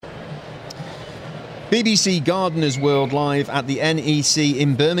BBC Gardeners World live at the NEC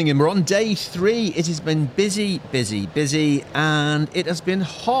in Birmingham. We're on day 3. It has been busy, and it has been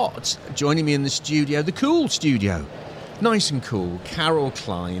hot. Joining me in the studio, the cool studio. Nice and cool, Carol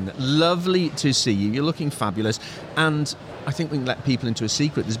Klein. Lovely to see you. You're looking fabulous. And I think we can let people into a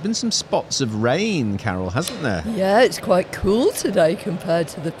secret. There's been some spots of rain, Carol, hasn't there? Yeah, it's quite cool today compared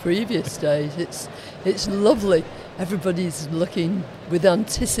to the previous days. It's lovely. Everybody's looking with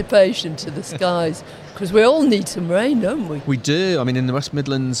anticipation to the skies because we all need some rain, don't we? We do. I mean, in the West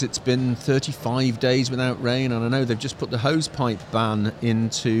Midlands, it's been 35 days without rain, and I know they've just put the hosepipe ban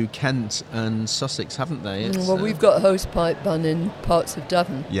into Kent and Sussex, haven't they? Well, we've got a hosepipe ban in parts of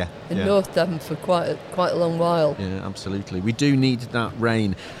Devon. Yeah. North Devon for quite a long while. Yeah, absolutely. We do need that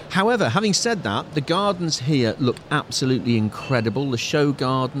rain. However, having said that, the gardens here look absolutely incredible. The show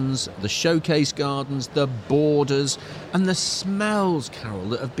gardens, the showcase gardens, the borders, and the smells, Carol,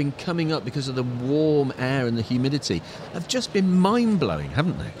 that have been coming up because of the warm air and the humidity have just been mind-blowing,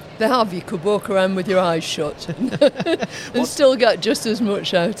 haven't they? They have. You could walk around with your eyes shut and still get just as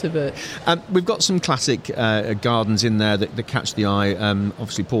much out of it. We've got some classic gardens in there that catch the eye.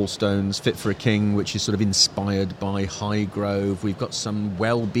 Obviously, Paul Stone's Fit for a King, which is sort of inspired by Highgrove. We've got some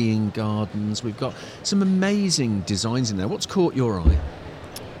well-being gardens. We've got some amazing designs in there. What's caught your eye?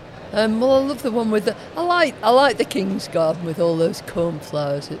 Well, I love the one with the... I like the King's Garden with all those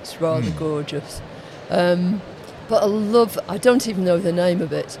cornflowers. It's rather gorgeous. But I don't even know the name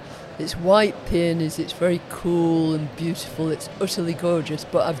of it. It's white peonies. It's very cool and beautiful. It's utterly gorgeous.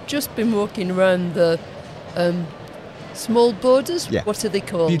 But I've just been walking around the small borders. Yeah. What are they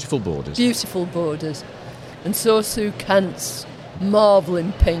called? Beautiful borders. Beautiful borders. And saw Sue Kent's marvel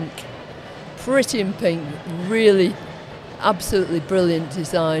in pink. Pretty in pink. Really... absolutely brilliant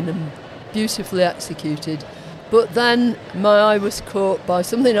design and beautifully executed. But then my eye was caught by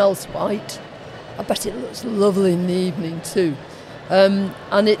something else white. I bet it looks lovely in the evening too. And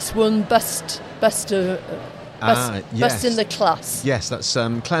it's won best in the class. Yes, that's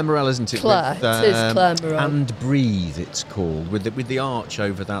Claire Morel, isn't it? Claire, it is Claire Morel. And Breathe, it's called, with the arch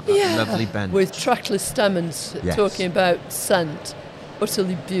over that lovely bench. With trackless stamens, talking about scent.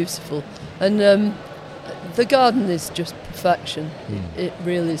 Utterly beautiful. And the garden is just perfection. It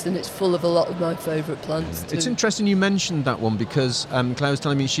really is, and it's full of a lot of my favourite plants too. It's interesting you mentioned that one because Claire was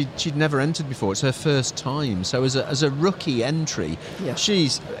telling me she'd never entered before. It's her first time. So as a rookie entry, she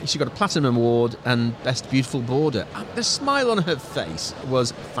got a Platinum Award and Best Beautiful Border. The smile on her face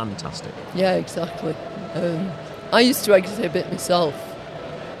was fantastic. Yeah, exactly. I used to exhibit myself,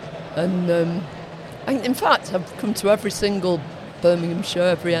 and in fact I've come to every single Birmingham show,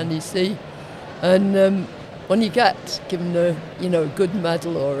 every NEC. And when you get given a good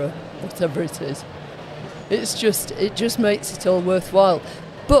medal or whatever it is, it just makes it all worthwhile.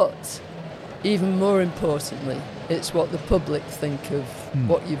 But even more importantly, it's what the public think of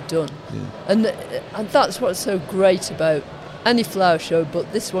what you've done, and that's what's so great about any flower show,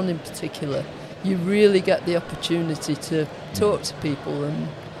 but this one in particular. You really get the opportunity to talk to people, and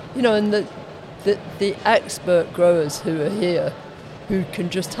and the expert growers who are here, who can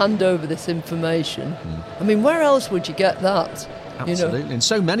just hand over this information. I mean, where else would you get that? Absolutely. And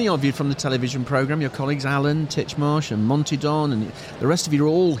so many of you from the television programme, your colleagues Alan Titchmarsh and Monty Don and the rest of you are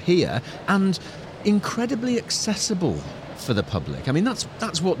all here and incredibly accessible for the public. I mean,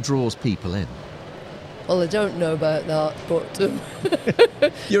 that's what draws people in. Well, I don't know about that, but...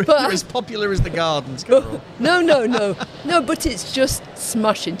 You're as popular as the gardens, Carol. No, but it's just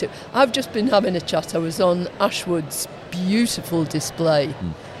smashing too. I've just been having a chat. I was on Ashwood's beautiful display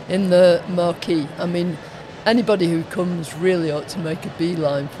in the marquee. I mean, anybody who comes really ought to make a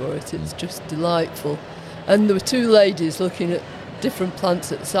beeline for it. It's just delightful. And there were two ladies looking at different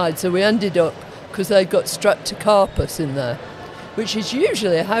plants at the side, so we ended up, because they've got Streptocarpus in there, which is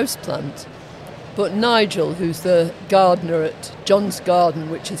usually a house plant. But Nigel, who's the gardener at John's Garden,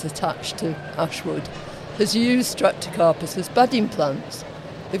 which is attached to Ashwood, has used Streptocarpus as bedding plants.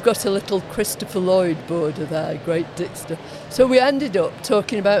 They've got a little Christopher Lloyd border there, great Dixter. So we ended up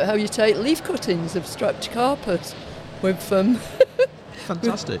talking about how you take leaf cuttings of Streptocarpus.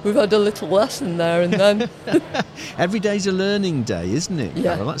 Fantastic. We've had a little lesson there and then. Every day's a learning day, isn't it,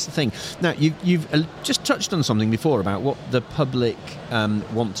 Carol? Yeah. That's the thing. Now, you've just touched on something before about what the public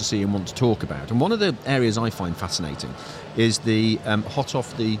want to see and want to talk about. And one of the areas I find fascinating is the hot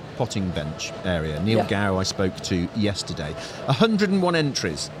off the potting bench area. Neil Gow I spoke to yesterday. 101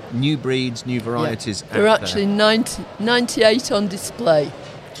 entries, new breeds, new varieties. There are actually 98 on display.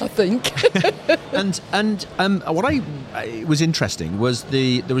 I think. And what I was interesting was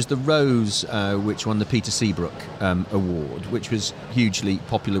there was the Rose, which won the Peter Seabrook award, which was hugely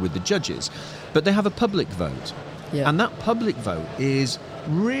popular with the judges, but they have a public vote, and that public vote is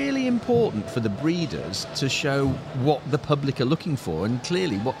really important for the breeders to show what the public are looking for and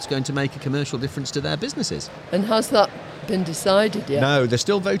clearly what's going to make a commercial difference to their businesses. And has that been decided yet? No, they're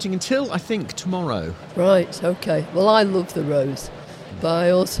still voting until, I think, tomorrow. Right, okay. Well, I love the Rose, but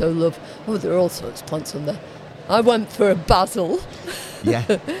I also love... Oh, there are all sorts of plants on there. I went for a basil.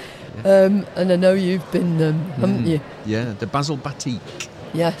 Yeah. And I know you've been, haven't you? Yeah, the basil batik.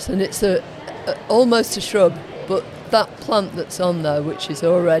 Yes, and it's almost a shrub, but that plant that's on there, which is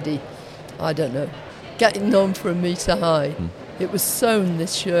already, I don't know, getting known for a metre high, it was sown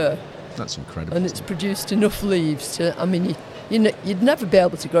this year. That's incredible. And it's produced enough leaves to, I mean, you'd never be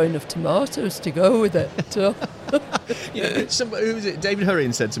able to grow enough tomatoes to go with it. So. Who was it? David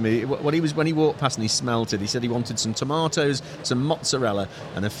Hurrian said to me when he walked past and he smelt it. He said he wanted some tomatoes, some mozzarella,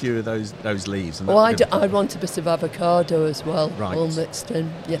 and a few of those leaves. And I want a bit of avocado as well, right. All mixed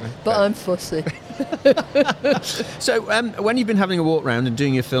in. Yeah, but I'm fussy. So, when you've been having a walk around and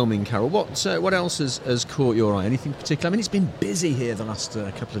doing your filming, Carol, what else has caught your eye? Anything particular? I mean, it's been busy here the last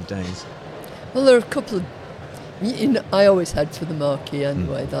couple of days. Well, there are a couple of. I always head for the marquee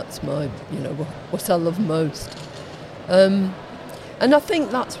anyway. That's my, what I love most. And I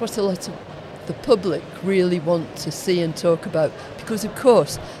think that's what a lot of the public really want to see and talk about, because of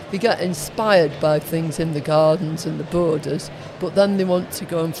course they get inspired by things in the gardens and the borders, but then they want to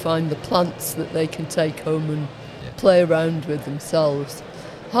go and find the plants that they can take home and play around with themselves.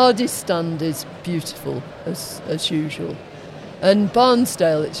 Hardy's stand is beautiful as usual, and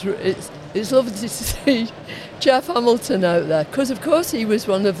Barnsdale, it's lovely to see Jeff Hamilton out there, because of course he was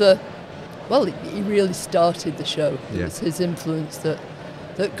one of the. Well, he really started the show. It was his influence that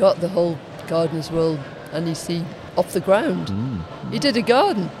got the whole Gardener's World NEC off the ground. He did a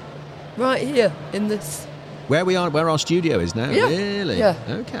garden right here in this... Where our studio is now, really? Yeah.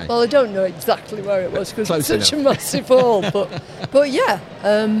 Okay. Well, I don't know exactly where it was because it's such a massive hall, but yeah.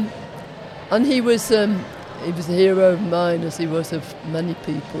 And he was a hero of mine, as he was of many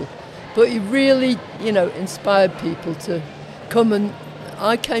people. But he really, inspired people to come and...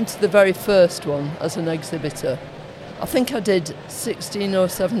 I came to the very first one as an exhibitor. I think I did 16 or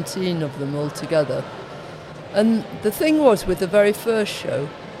 17 of them altogether. And the thing was, with the very first show,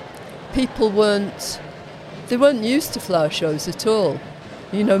 people weren't used to flower shows at all.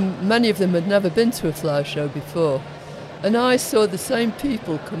 Many of them had never been to a flower show before. And I saw the same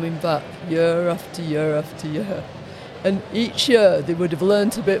people coming back year after year after year. And each year they would have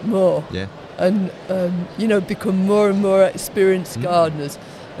learnt a bit more. Yeah. And, become more and more experienced gardeners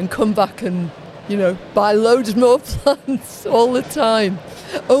and come back and, buy loads more plants all the time.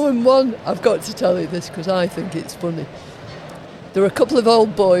 Oh, and one, I've got to tell you this because I think it's funny. There were a couple of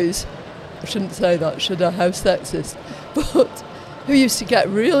old boys, I shouldn't say that, should I? How sexist, but who used to get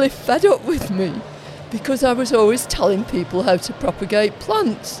really fed up with me because I was always telling people how to propagate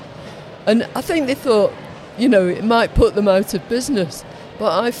plants. And I think they thought, it might put them out of business.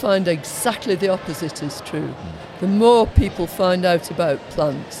 But I find exactly the opposite is true. The more people find out about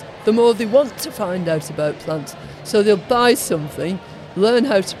plants, the more they want to find out about plants. So they'll buy something, learn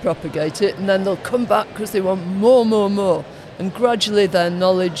how to propagate it, and then they'll come back because they want more. And gradually their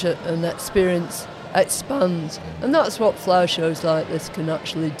knowledge and experience expands. And that's what flower shows like this can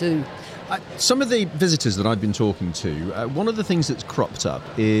actually do. Some of the visitors that I've been talking to, one of the things that's cropped up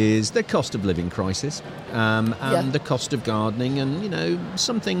is the cost of living crisis and the cost of gardening, and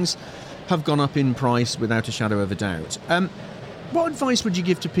some things have gone up in price without a shadow of a doubt. What advice would you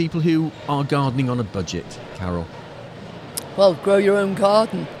give to people who are gardening on a budget, Carol? Well, grow your own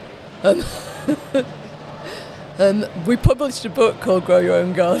garden. We published a book called Grow Your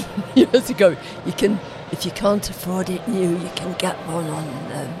Own Garden years ago. You can, if you can't afford it new, you can get one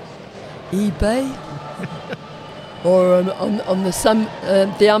on eBay or on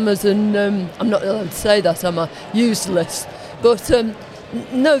the Amazon. I'm not allowed to say that, am I? Used list. But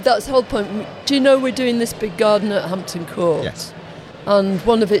no, that's the whole point. Do you know we're doing this big garden at Hampton Court? Yes. And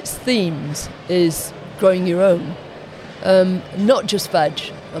one of its themes is growing your own. Not just veg.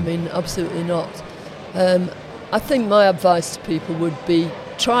 I mean, absolutely not. I think my advice to people would be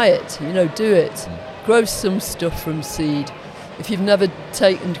try it. Do it. Grow some stuff from seed. If you've never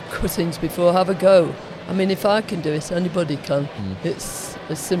taken cuttings before, have a go. I mean, if I can do it, anybody can. It's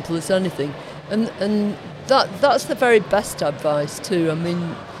as simple as anything. And that's the very best advice too. I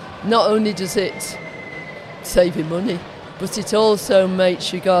mean, not only does it save you money, but it also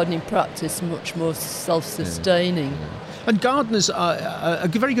makes your gardening practice much more self-sustaining. And gardeners are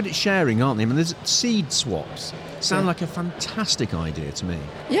very good at sharing, aren't they? I mean, there's seed swaps. Sound like a fantastic idea to me.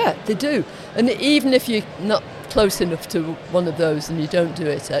 Yeah, they do. And even if you're not close enough to one of those and you don't do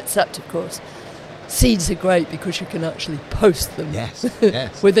it, except, of course, seeds are great because you can actually post them. Yes,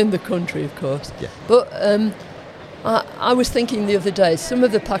 yes. Within the country, of course. Yeah. But I was thinking the other day, some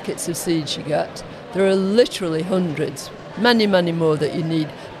of the packets of seeds you get, there are literally hundreds, many, many more that you need.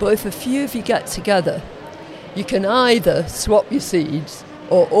 But if a few of you get together, you can either swap your seeds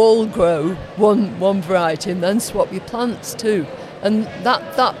or all grow one variety and then swap your plants too. And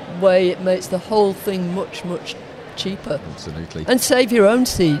that way it makes the whole thing much, much cheaper. Absolutely. And save your own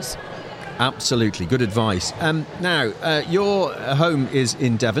seeds. Absolutely, good advice. Now, your home is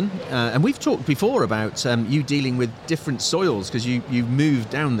in Devon, and we've talked before about you dealing with different soils because you've moved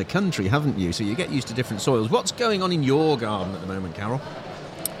down the country, haven't you? So you get used to different soils. What's going on in your garden at the moment, Carol?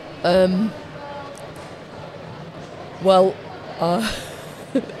 Well,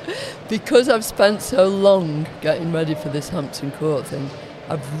 because I've spent so long getting ready for this Hampton Court thing,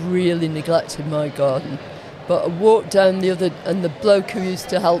 I've really neglected my garden. But I walked down and the bloke who used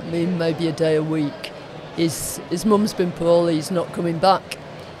to help me maybe a day a week, his mum's been poorly, he's not coming back.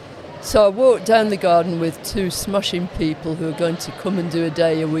 So I walked down the garden with two smashing people who are going to come and do a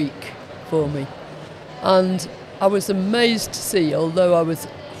day a week for me. And I was amazed to see, although I was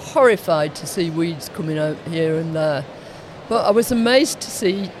horrified to see weeds coming out here and there, but I was amazed to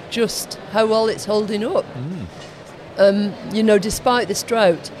see just how well it's holding up. Despite this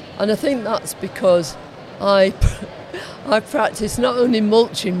drought. And I think that's because I practice not only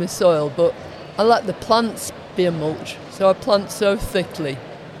mulching the soil, but I let the plants be a mulch. So I plant so thickly.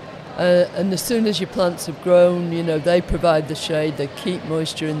 And as soon as your plants have grown, they provide the shade, they keep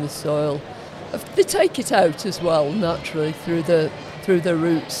moisture in the soil. They take it out as well, naturally, through the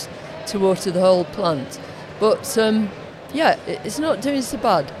roots to water the whole plant. But, it's not doing so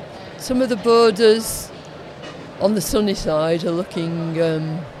bad. Some of the borders on the sunny side are looking... they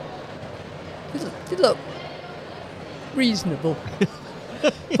look reasonable.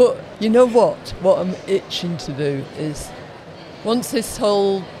 But you know what I'm itching to do is, once this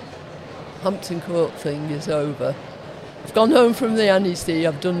whole Hampton Court thing is over, I've gone home from the NEC,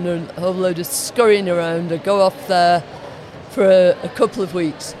 I've done a whole load of scurrying around, I go off there for a couple of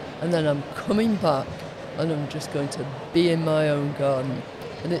weeks, and then I'm coming back and I'm just going to be in my own garden.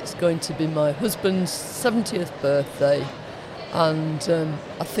 And it's going to be my husband's 70th birthday, and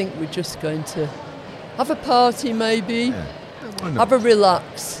I think we're just going to have a party maybe, have a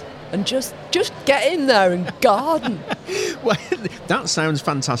relax, and just get in there and garden. Well, that sounds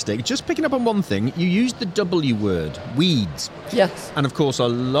fantastic. Just picking up on one thing, you used the W word, weeds. Yes. And of course a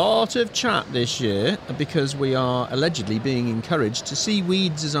lot of chat this year because we are allegedly being encouraged to see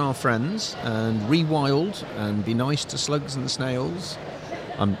weeds as our friends and rewild and be nice to slugs and snails.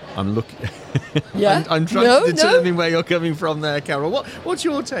 I'm looking. Yeah. I'm trying to determine where you're coming from there, Carol. What's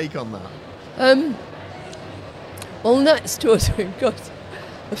your take on that? Well, next to us we've got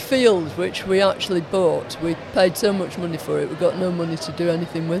a field which we actually bought. We paid so much money for it, we got no money to do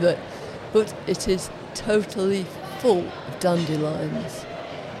anything with it. But it is totally full of dandelions.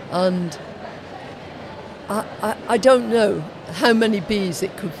 And I don't know how many bees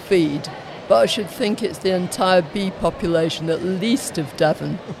it could feed, but I should think it's the entire bee population, at least of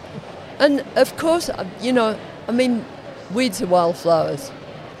Devon. And of course, weeds are wildflowers.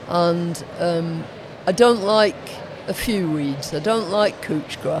 And I don't like a few weeds. I don't like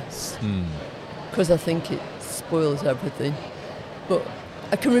couch grass because I think it spoils everything. But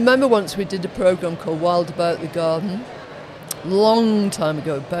I can remember once we did a programme called Wild About the Garden, long time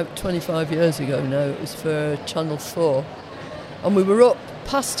ago, about 25 years ago now. It was for Channel 4. And we were up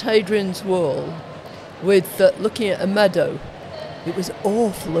past Hadrian's Wall with looking at a meadow. It was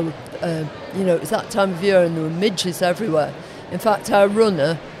awful. It was that time of year and there were midges everywhere. In fact, our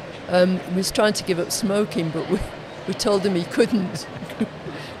runner was trying to give up smoking, but we told him he couldn't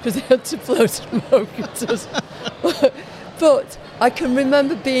because he had to blow smoke at us. But I can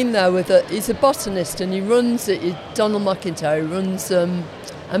remember being there he's a botanist and he runs Donald McIntyre, he runs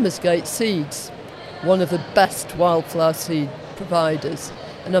Emmersgate Seeds, one of the best wildflower seed providers,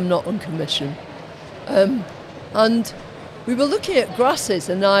 and I'm not on commission. And we were looking at grasses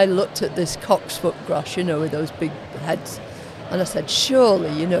and I looked at this cocksfoot grass, with those big heads. And I said,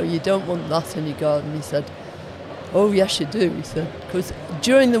 surely, you don't want that in your garden. He said, oh, yes, you do, he said, because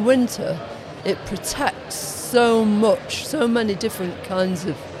during the winter, it protects so many different kinds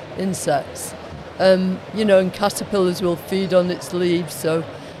of insects. And caterpillars will feed on its leaves. So,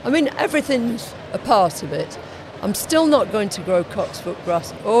 everything's a part of it. I'm still not going to grow cocksfoot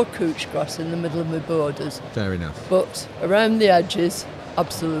grass or couch grass in the middle of my borders. Fair enough. But around the edges,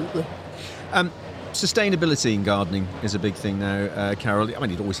 absolutely. Sustainability in gardening is a big thing now, Carol. I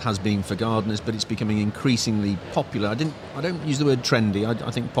mean, it always has been for gardeners, but it's becoming increasingly popular. I don't use the word trendy. I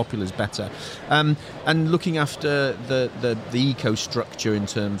think popular is better. And looking after the eco-structure in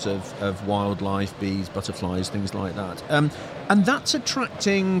terms of wildlife, bees, butterflies, things like that. And that's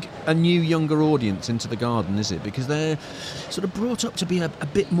attracting a new, younger audience into the garden, is it? Because they're sort of brought up to be a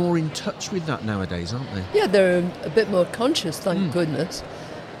bit more in touch with that nowadays, aren't they? Yeah, they're a bit more conscious, thank goodness.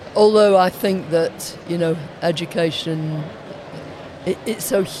 Although I think that, education, it's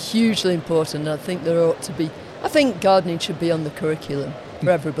so hugely important. I think there ought to be, I think gardening should be on the curriculum for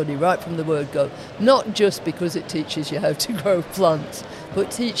everybody, right from the word go. Not just because it teaches you how to grow plants, but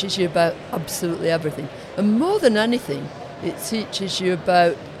it teaches you about absolutely everything. And more than anything, it teaches you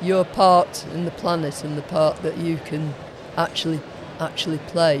about your part in the planet and the part that you can actually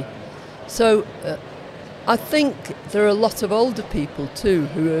play. So I think there are a lot of older people too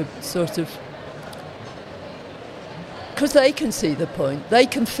who are sort of, because they can see the point, they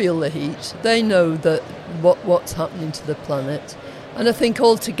can feel the heat, they know that what's happening to the planet, and I think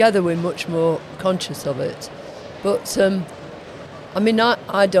altogether we're much more conscious of it. But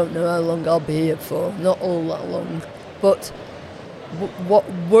I don't know how long I'll be here for, not all that long, but what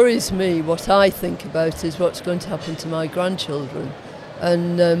worries me, what I think about, is what's going to happen to my grandchildren.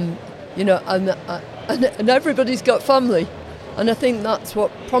 And and everybody's got family, and I think that's what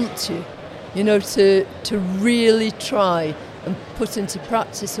prompts you, to really try and put into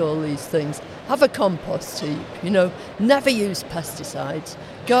practice all these things. Have a compost heap, never use pesticides,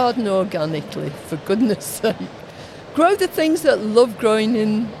 garden organically, for goodness sake. Grow the things that love growing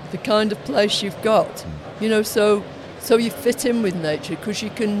in the kind of place you've got, so you fit in with nature, because you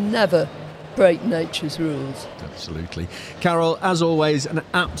can never break nature's rules. Absolutely. Carol, as always, an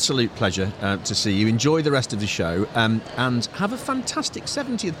absolute pleasure to see you. Enjoy the rest of the show and have a fantastic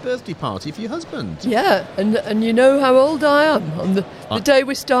 70th birthday party for your husband. Yeah, and you know how old I am. On the day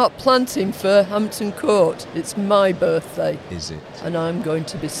we start planting for Hampton Court, it's my birthday. Is it? And I'm going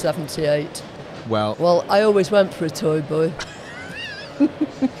to be 78. Well, I always went for a toy boy.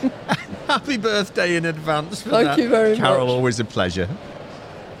 Happy birthday in advance for Thank that. you very much. Carol, always a pleasure.